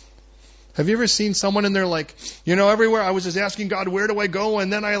 Have you ever seen someone and they're like, everywhere I was just asking God, where do I go?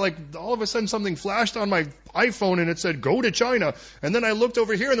 And then all of a sudden something flashed on my iPhone and it said, go to China. And then I looked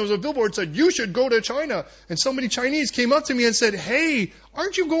over here and there was a billboard that said, you should go to China. And somebody Chinese came up to me and said, hey,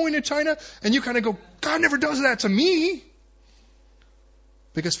 aren't you going to China? And you kind of go, God never does that to me.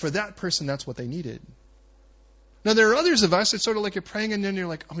 Because for that person, that's what they needed. Now, there are others of us, it's sort of like you're praying and then you're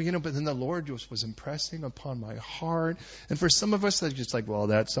like, but then the Lord was impressing upon my heart. And for some of us, that's just like, well,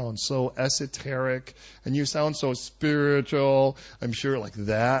 that sounds so esoteric and you sound so spiritual. I'm sure like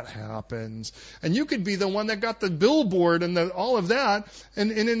that happens. And you could be the one that got the billboard and all of that.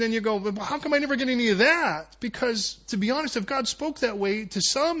 And then you go, but how come I never get any of that? Because to be honest, if God spoke that way to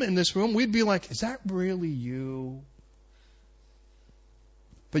some in this room, we'd be like, is that really you?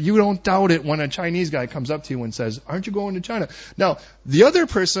 But you don't doubt it when a Chinese guy comes up to you and says, aren't you going to China? Now, the other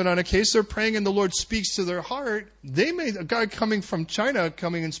person, on a case they're praying and the Lord speaks to their heart, a guy coming from China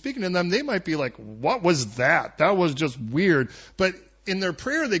coming and speaking to them, they might be like, what was that? That was just weird. But in their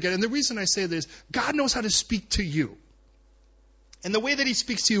prayer they get, and the reason I say this, God knows how to speak to you. And the way that He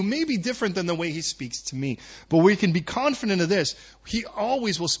speaks to you may be different than the way He speaks to me. But we can be confident of this. He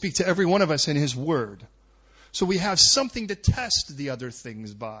always will speak to every one of us in His Word. So we have something to test the other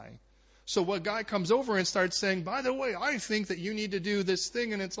things by. So a guy comes over and starts saying, by the way, I think that you need to do this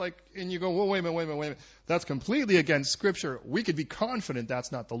thing. And it's like, and you go, well, wait a minute. That's completely against Scripture. We could be confident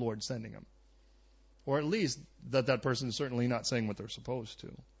that's not the Lord sending him. Or at least that person is certainly not saying what they're supposed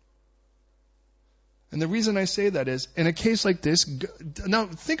to. And the reason I say that is, in a case like this, now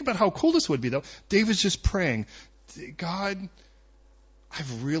think about how cool this would be, though. David's just praying, God,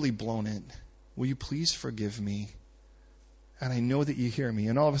 I've really blown it. Will you please forgive me? And I know that you hear me.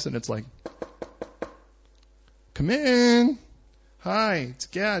 And all of a sudden it's like, come in. Hi, it's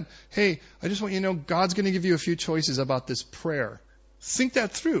Gad. Hey, I just want you to know God's going to give you a few choices about this prayer. Think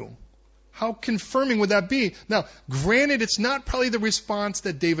that through. How confirming would that be? Now, granted, it's not probably the response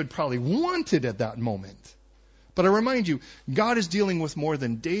that David probably wanted at that moment. But I remind you, God is dealing with more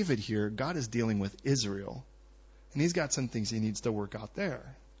than David here. God is dealing with Israel. And he's got some things he needs to work out there.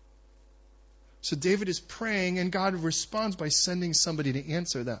 So David is praying, and God responds by sending somebody to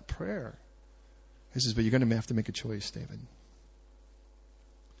answer that prayer. He says, but you're going to have to make a choice, David.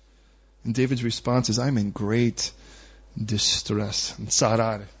 And David's response is, I'm in great distress. And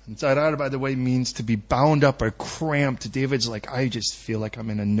tsarar. And tsarar, by the way, means to be bound up or cramped. David's like, I just feel like I'm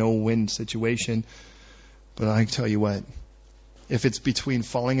in a no-win situation. But I tell you what, if it's between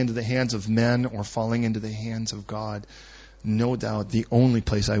falling into the hands of men or falling into the hands of God, no doubt the only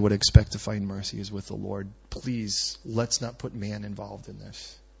place I would expect to find mercy is with the Lord. Please, let's not put man involved in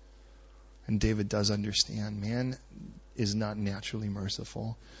this. And David does understand, man is not naturally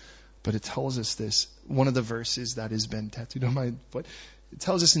merciful. But it tells us this, one of the verses that has been tattooed on my foot, it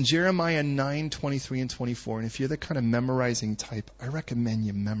tells us in Jeremiah 9:23 and 24, and if you're the kind of memorizing type, I recommend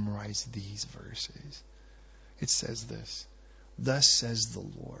you memorize these verses. It says this, thus says the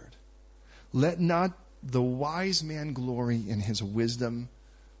Lord, let not the wise man glory in his wisdom,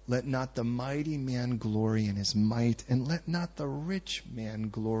 let not the mighty man glory in his might, and let not the rich man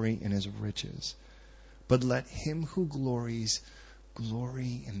glory in his riches, but let him who glories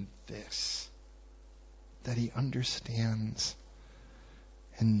glory in this, that he understands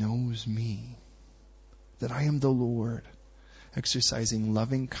and knows me, that I am the Lord, exercising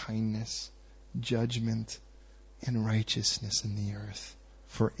loving kindness, judgment, and righteousness in the earth.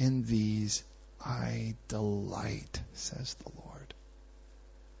 For in these I delight, says the Lord.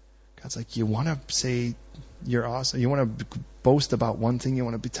 God's like, you want to say you're awesome? You want to boast about one thing? You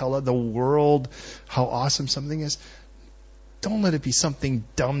want to tell the world how awesome something is? Don't let it be something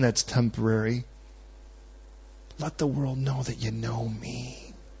dumb that's temporary. Let the world know that you know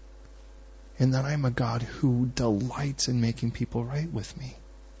me. And that I'm a God who delights in making people right with me.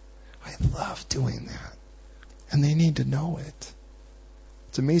 I love doing that. And they need to know it.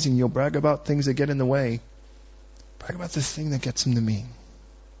 It's amazing. You'll brag about things that get in the way. Brag about the thing that gets them to me.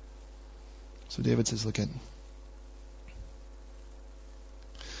 So David says, look at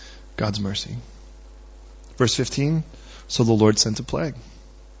God's mercy. Verse 15, so the Lord sent a plague.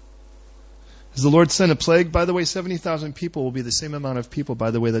 As the Lord sent a plague, by the way, 70,000 people will be the same amount of people,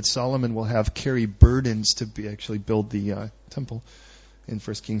 by the way, that Solomon will have carry burdens to actually build the temple in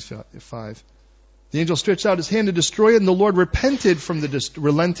 1 Kings 5. The angel stretched out his hand to destroy it, and the Lord relented from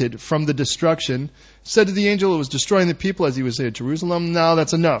the destruction, said to the angel who was destroying the people as he would say at Jerusalem, now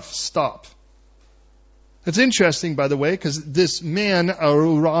that's enough, stop. It's interesting, by the way, because this man,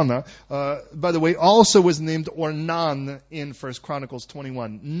 Araunah, by the way, also was named Ornan in 1 Chronicles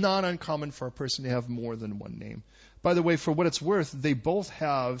 21. Not uncommon for a person to have more than one name. By the way, for what it's worth, they both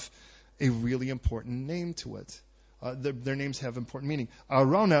have a really important name to it. Their names have important meaning.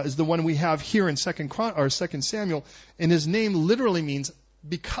 Araunah is the one we have here in 2 Samuel, and his name literally means,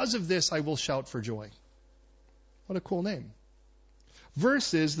 because of this I will shout for joy. What a cool name.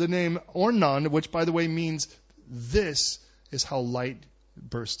 Versus the name Ornan, which, by the way, means this is how light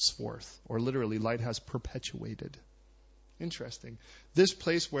bursts forth. Or literally, light has perpetuated. Interesting. This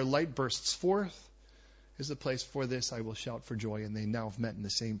place where light bursts forth is the place for this I will shout for joy. And they now have met in the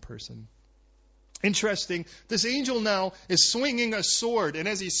same person. Interesting. This angel now is swinging a sword. And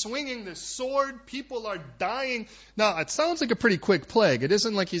as he's swinging the sword, people are dying. Now, it sounds like a pretty quick plague. It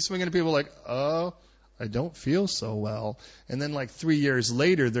isn't like he's swinging at people like, oh, I don't feel so well. And then like 3 years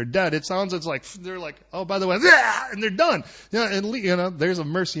later, they're dead. It sounds like they're like, oh, by the way, and they're done. And there's a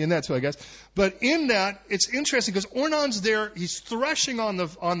mercy in that too, I guess. But in that, it's interesting because Ornan's there. He's threshing on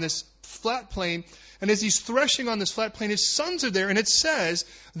this flat plain. And as he's threshing on this flat plain, his sons are there. And it says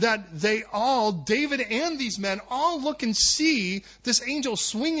that they all, David and these men, all look and see this angel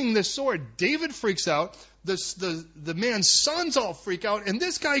swinging this sword. David freaks out. The man's sons all freak out, and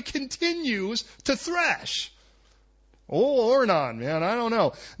this guy continues to thresh. Oh, Ornan, man, I don't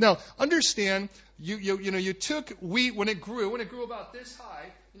know. Now, understand, you took wheat when it grew about this high,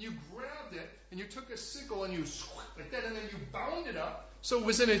 and you grabbed it, and you took a sickle, and you like that, and then you bound it up. So it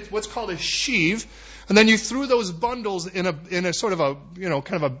was in what's called a sheave, and then you threw those bundles in a sort of a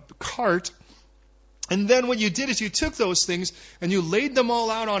kind of a cart. And then what you did is you took those things and you laid them all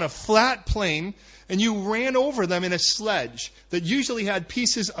out on a flat plain and you ran over them in a sledge that usually had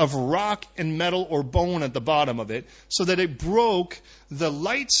pieces of rock and metal or bone at the bottom of it so that it broke the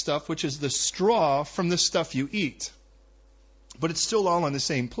light stuff, which is the straw, from the stuff you eat. But it's still all in the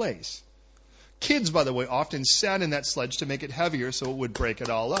same place. Kids, by the way, often sat in that sledge to make it heavier so it would break it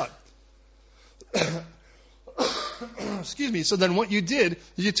all up. Excuse me. So then what you did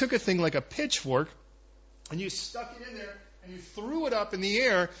is you took a thing like a pitchfork and you stuck it in there, and you threw it up in the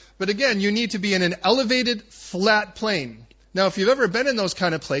air. But again, you need to be in an elevated, flat plain. Now, if you've ever been in those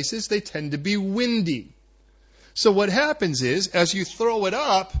kind of places, they tend to be windy. So what happens is, as you throw it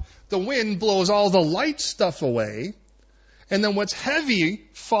up, the wind blows all the light stuff away, and then what's heavy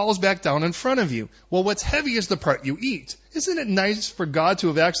falls back down in front of you. Well, what's heavy is the part you eat. Isn't it nice for God to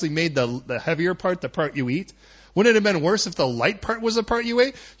have actually made the heavier part the part you eat? Wouldn't it have been worse if the light part was the part you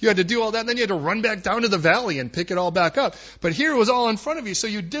ate? You had to do all that, and then you had to run back down to the valley and pick it all back up. But here it was all in front of you, so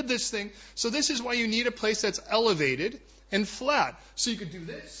you did this thing. So this is why you need a place that's elevated and flat. So you could do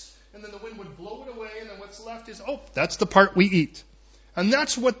this, and then the wind would blow it away, and then what's left is, that's the part we eat. And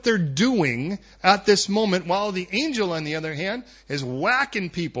that's what they're doing at this moment, while the angel, on the other hand, is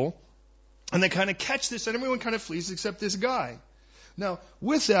whacking people, and they kind of catch this, and everyone kind of flees except this guy. Now,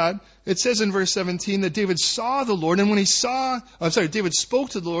 with that, it says in verse 17 that David saw the Lord, and David spoke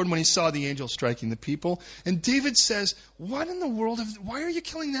to the Lord when he saw the angel striking the people. And David says, what in the world, why are you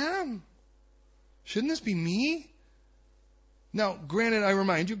killing them? Shouldn't this be me? Now, granted, I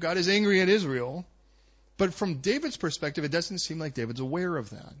remind you, God is angry at Israel. But from David's perspective, it doesn't seem like David's aware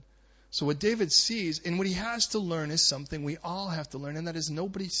of that. So what David sees, and what he has to learn, is something we all have to learn, and that is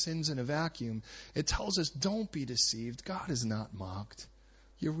nobody sins in a vacuum. It tells us, don't be deceived. God is not mocked.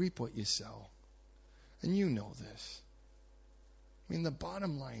 You reap what you sow. And you know this. I mean, the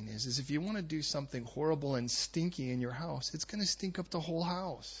bottom line is if you want to do something horrible and stinky in your house, it's going to stink up the whole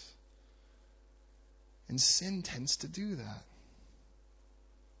house. And sin tends to do that.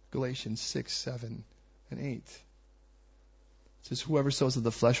 Galatians 6, 7, and 8. It says, whoever sows of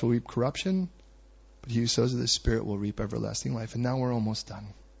the flesh will reap corruption, but he who sows of the Spirit will reap everlasting life. And now we're almost done.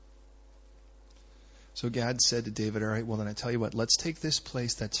 So God said to David, all right, well then I tell you what, let's take this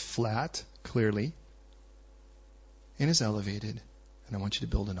place that's flat, clearly, and is elevated, and I want you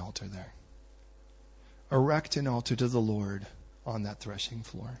to build an altar there. Erect an altar to the Lord on that threshing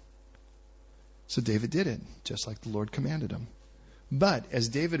floor. So David did it, just like the Lord commanded him. But as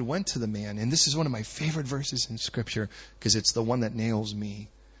David went to the man, and this is one of my favorite verses in Scripture, because it's the one that nails me.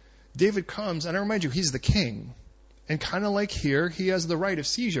 David comes, and I remind you, he's the king. And kind of like here, he has the right of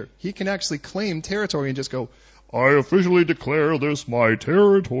seizure. He can actually claim territory and just go, I officially declare this my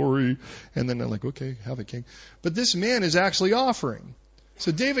territory. And then they're like, okay, have it, king. But this man is actually offering.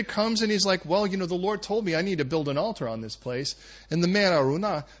 So David comes and he's like, well, the Lord told me I need to build an altar on this place. And the man,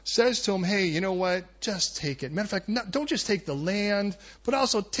 Araunah, says to him, hey, you know what? Just take it. Matter of fact, don't just take the land, but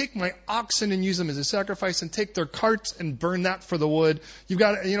also take my oxen and use them as a sacrifice, and take their carts and burn that for the wood. You've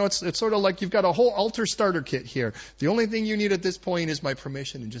got, it's sort of like you've got a whole altar starter kit here. The only thing you need at this point is my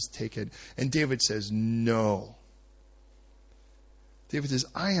permission, and just take it. And David says, no. David says,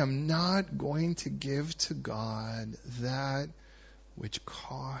 I am not going to give to God that which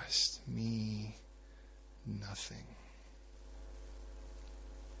cost me nothing.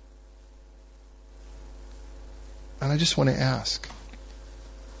 And I just want to ask,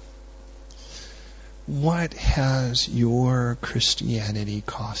 what has your Christianity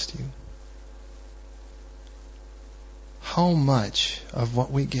cost you? How much of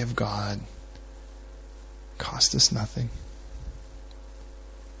what we give God cost us nothing?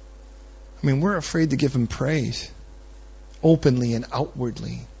 I mean, we're afraid to give Him praise, openly and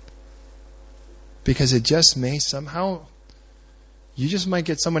outwardly, because it just may somehow, you just might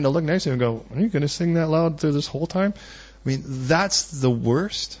get someone to look next to you and go, are you going to sing that loud through this whole time? I mean, that's the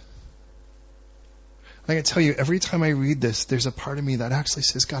worst. I can tell you, every time I read this, there's a part of me that actually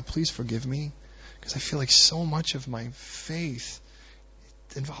says, God, please forgive me, because I feel like so much of my faith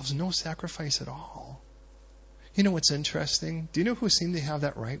involves no sacrifice at all. You know what's interesting? Do you know who seemed to have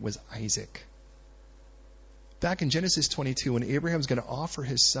that right? Was Isaac. Back in Genesis 22, when Abraham's going to offer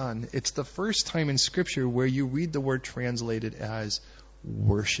his son, it's the first time in Scripture where you read the word translated as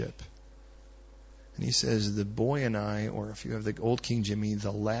worship. And he says, the boy and I, or if you have the old King Jimmy,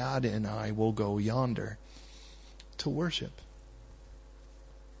 the lad and I will go yonder to worship.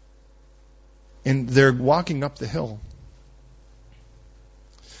 And they're walking up the hill.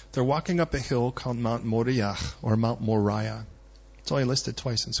 They're walking up a hill called Mount Moriah, or Mount Moriah. It's only listed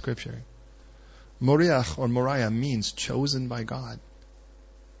twice in Scripture. Moriah or Moriah means chosen by God.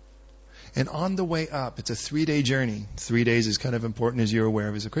 And on the way up, it's a 3-day journey. 3 days is kind of important, as you're aware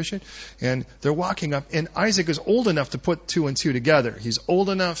of as a Christian. And they're walking up, and Isaac is old enough to put 2 and 2 together. He's old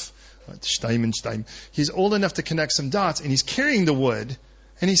enough, he's old enough to connect some dots, and he's carrying the wood,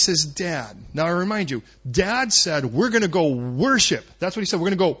 and he says, Dad. Now I remind you, Dad said, we're going to go worship. That's what he said, we're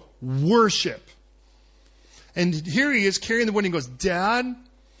going to go worship. And here he is carrying the wood, and he goes, Dad,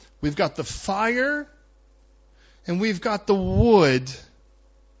 we've got the fire, and we've got the wood,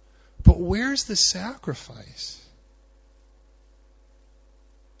 but where's the sacrifice?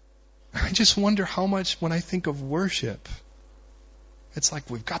 I just wonder how much, when I think of worship, it's like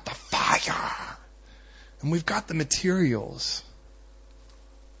we've got the fire, And we've got the materials.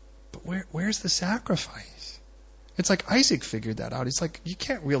 But where's the sacrifice? It's like Isaac figured that out. It's like, you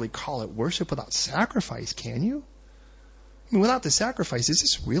can't really call it worship without sacrifice, can you? I mean, without the sacrifice, is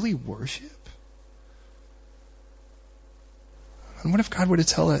this really worship? And what if God were to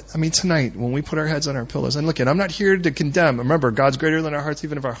tell it? I mean, tonight, when we put our heads on our pillows, and look, I'm not here to condemn. Remember, God's greater than our hearts,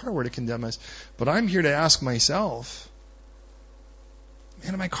 even if our heart were to condemn us. But I'm here to ask myself,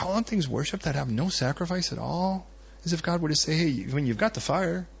 man, am I calling things worship that have no sacrifice at all? As if God were to say, hey, when you've got the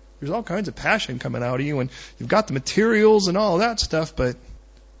fire, there's all kinds of passion coming out of you, and you've got the materials and all that stuff, but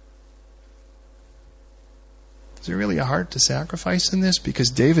is there really a heart to sacrifice in this?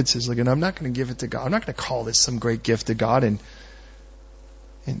 Because David says, look, and I'm not going to give it to God. I'm not going to call this some great gift to God and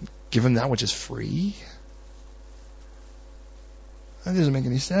give him that which is free. That doesn't make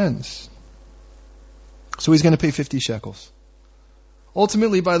any sense. So he's going to pay 50 shekels.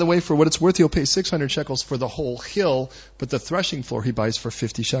 Ultimately, by the way, for what it's worth, he'll pay 600 shekels for the whole hill, but the threshing floor he buys for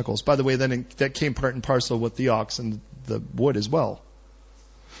 50 shekels. By the way, then that came part and parcel with the ox and the wood as well.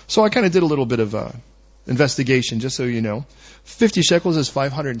 So I kind of did a little bit of investigation, just so you know. 50 shekels is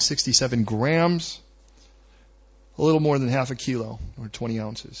 567 grams, a little more than half a kilo, or 20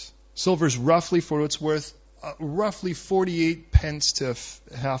 ounces. Silver's roughly, for what it's worth, roughly 48 pence to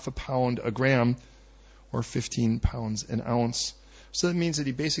half a pound a gram, or 15 pounds an ounce. So that means that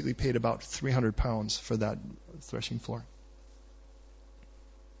he basically paid about 300 pounds for that threshing floor.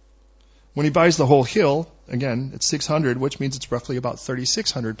 When he buys the whole hill, again, it's 600, which means it's roughly about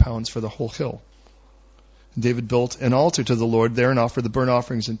 3,600 pounds for the whole hill. David built an altar to the Lord there and offered the burnt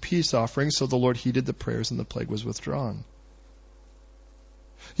offerings and peace offerings, so the Lord heeded the prayers and the plague was withdrawn.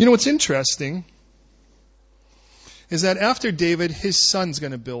 You know what's interesting is that after David, his son's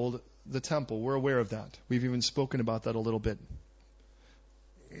going to build the temple. We're aware of that. We've even spoken about that a little bit.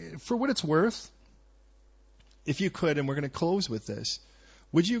 For what it's worth, if you could, and we're going to close with this,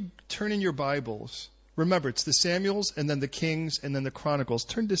 would you turn in your Bibles? Remember, it's the Samuels and then the Kings and then the Chronicles.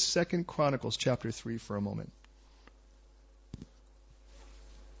 Turn to 2 Chronicles chapter 3 for a moment.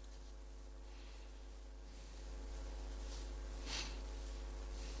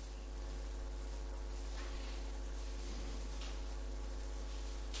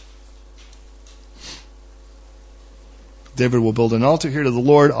 David will build an altar here to the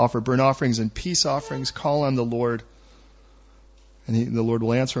Lord, offer burnt offerings and peace offerings, call on the Lord, and the Lord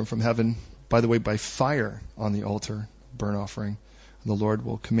will answer him from heaven, by the way, by fire on the altar, burnt offering. And the Lord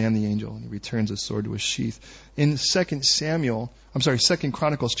will command the angel, and he returns his sword to his sheath. In 2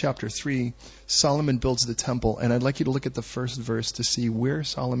 Chronicles chapter 3, Solomon builds the temple, and I'd like you to look at the first verse to see where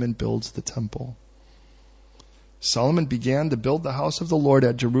Solomon builds the temple. Solomon began to build the house of the Lord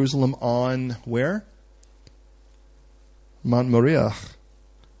at Jerusalem on where? Mount Moriah,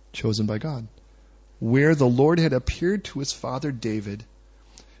 chosen by God, where the Lord had appeared to his father David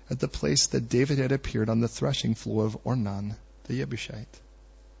at the place that David had appeared on the threshing floor of Ornan, the Jebusite.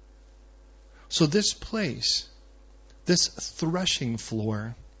 So this place, this threshing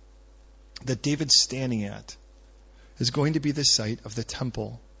floor that David's standing at, is going to be the site of the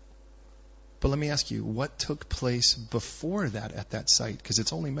temple. But let me ask you, what took place before that at that site? Because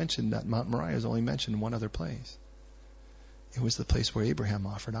it's only mentioned that Mount Moriah is only mentioned in one other place. It was the place where Abraham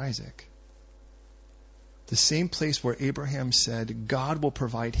offered Isaac. The same place where Abraham said, God will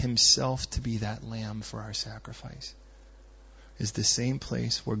provide himself to be that lamb for our sacrifice, is the same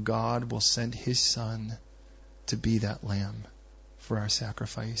place where God will send his son to be that lamb for our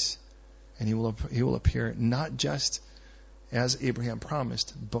sacrifice. And he will appear not just as Abraham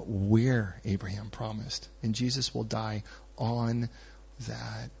promised, but where Abraham promised. And Jesus will die on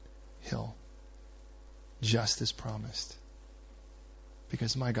that hill, just as promised.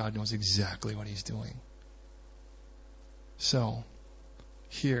 Because my God knows exactly what he's doing. So,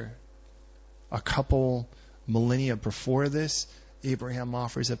 here, a couple millennia before this, Abraham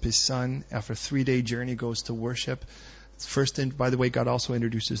offers up his son. After a 3-day journey, goes to worship. First, by the way, God also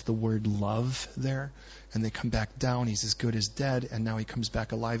introduces the word love there. And they come back down. He's as good as dead. And now he comes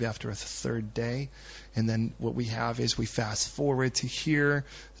back alive after a 3rd day. And then what we have is we fast forward to here,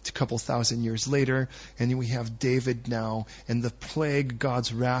 a couple thousand years later. And then we have David now. And the plague,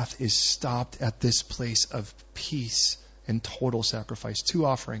 God's wrath, is stopped at this place of peace and total sacrifice. 2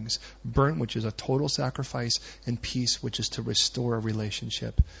 offerings. Burnt, which is a total sacrifice, and peace, which is to restore a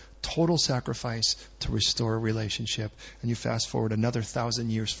relationship. Total sacrifice to restore a relationship. And you fast forward another 1,000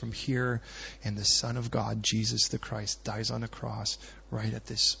 years from here, and the Son of God, Jesus the Christ, dies on a cross right at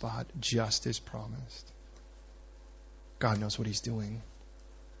this spot, just as promised. God knows what he's doing.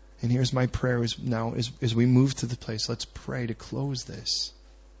 And here's my prayer as we move to the place. Let's pray to close this.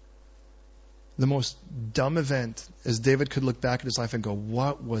 the most dumb event is David could look back at his life and go,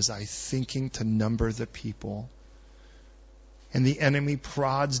 what was I thinking to number the people? And the enemy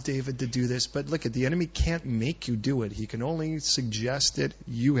prods David to do this. But look, the enemy can't make you do it. He can only suggest it.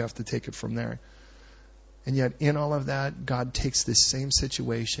 You have to take it from there. And yet in all of that, God takes this same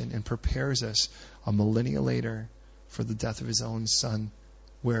situation and prepares us a millennia later for the death of his own son,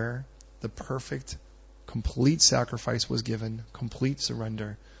 where the perfect, complete sacrifice was given, complete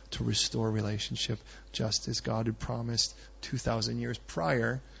surrender to restore relationship, just as God had promised 2,000 years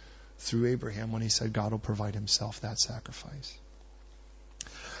prior through Abraham when he said God will provide himself that sacrifice.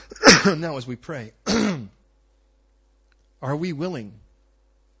 Now as we pray, are we willing,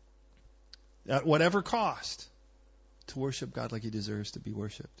 at whatever cost, to worship God like he deserves to be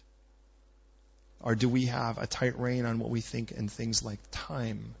worshipped? Or do we have a tight rein on what we think in things like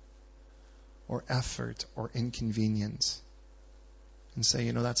time or effort or inconvenience, and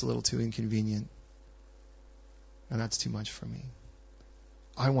say, that's a little too inconvenient and that's too much for me?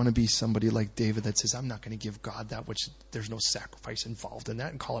 I want to be somebody like David that says, I'm not going to give God that which there's no sacrifice involved in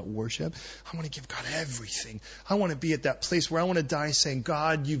that and call it worship. I want to give God everything. I want to be at that place where I want to die saying,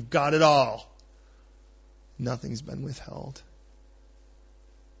 God, you've got it all. Nothing's been withheld.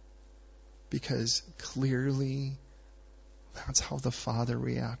 Because clearly that's how the Father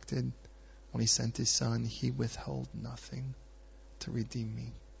reacted when he sent his Son. He withheld nothing to redeem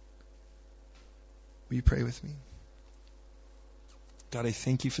me. Will you pray with me? God, I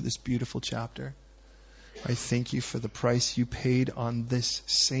thank you for this beautiful chapter. I thank you for the price you paid on this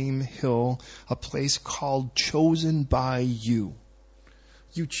same hill, a place called chosen by you.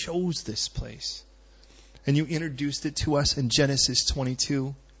 You chose this place. And you introduced it to us in Genesis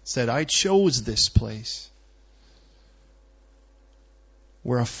 22. Said, I chose this place.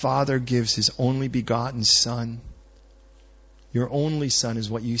 Where a father gives his only begotten son. Your only son is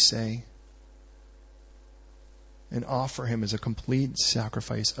what you say. And offer him as a complete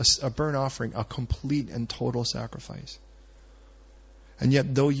sacrifice, a burnt offering, a complete and total sacrifice. And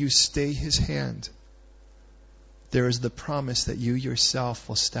yet, though you stay his hand, there is the promise that you yourself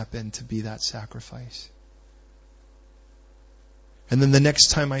will step in to be that sacrifice. And then the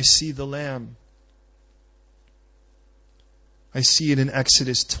next time I see the lamb, I see it in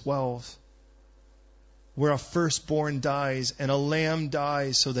Exodus 12. Where a firstborn dies and a lamb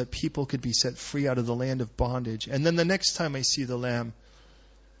dies so that people could be set free out of the land of bondage. And then the next time I see the lamb,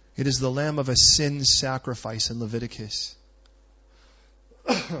 it is the lamb of a sin sacrifice in Leviticus.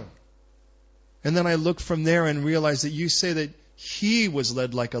 And then I look from there and realize that you say that he was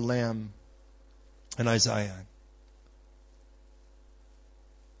led like a lamb in Isaiah.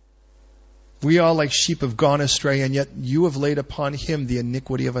 We all like sheep have gone astray, and yet you have laid upon him the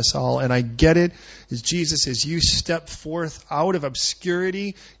iniquity of us all. And I get it, as Jesus, as you step forth out of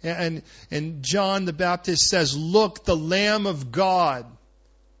obscurity, and John the Baptist says, look, the Lamb of God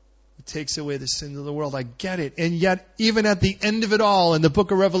who takes away the sins of the world. I get it. And yet, even at the end of it all, in the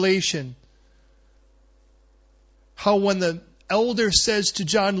book of Revelation, how when the elder says to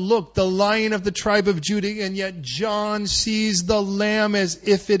John, look, the Lion of the tribe of Judah, and yet John sees the lamb as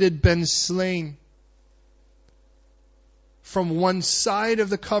if it had been slain. From one side of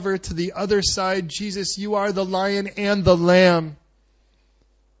the cover to the other side, Jesus, you are the lion and the lamb.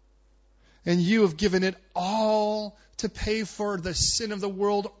 And you have given it all to pay for the sin of the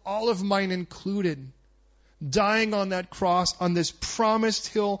world, all of mine included. Dying on that cross, on this promised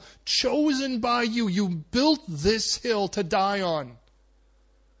hill, chosen by you. You built this hill to die on.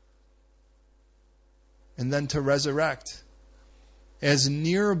 And then to resurrect. As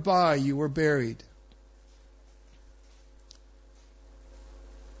nearby you were buried.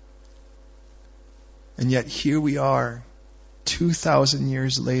 And yet here we are, 2,000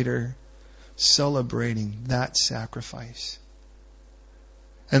 years later, celebrating that sacrifice.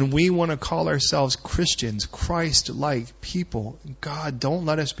 And we want to call ourselves Christians, Christ-like people. God, don't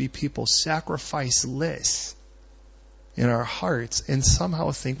let us be people sacrificeless in our hearts and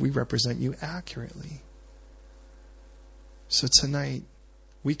somehow think we represent you accurately. So tonight,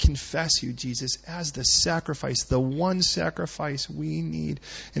 we confess you, Jesus, as the sacrifice, the one sacrifice we need.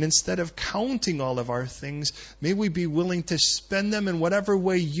 And instead of counting all of our things, may we be willing to spend them in whatever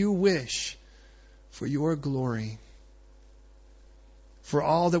way you wish for your glory. For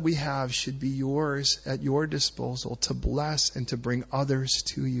all that we have should be yours at your disposal to bless and to bring others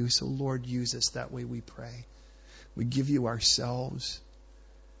to you. So Lord, use us that way, we pray. We give you ourselves.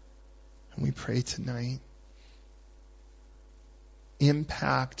 And we pray tonight.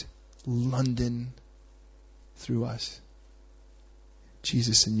 Impact London through us.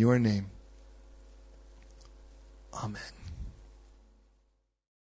 Jesus, in your name. Amen.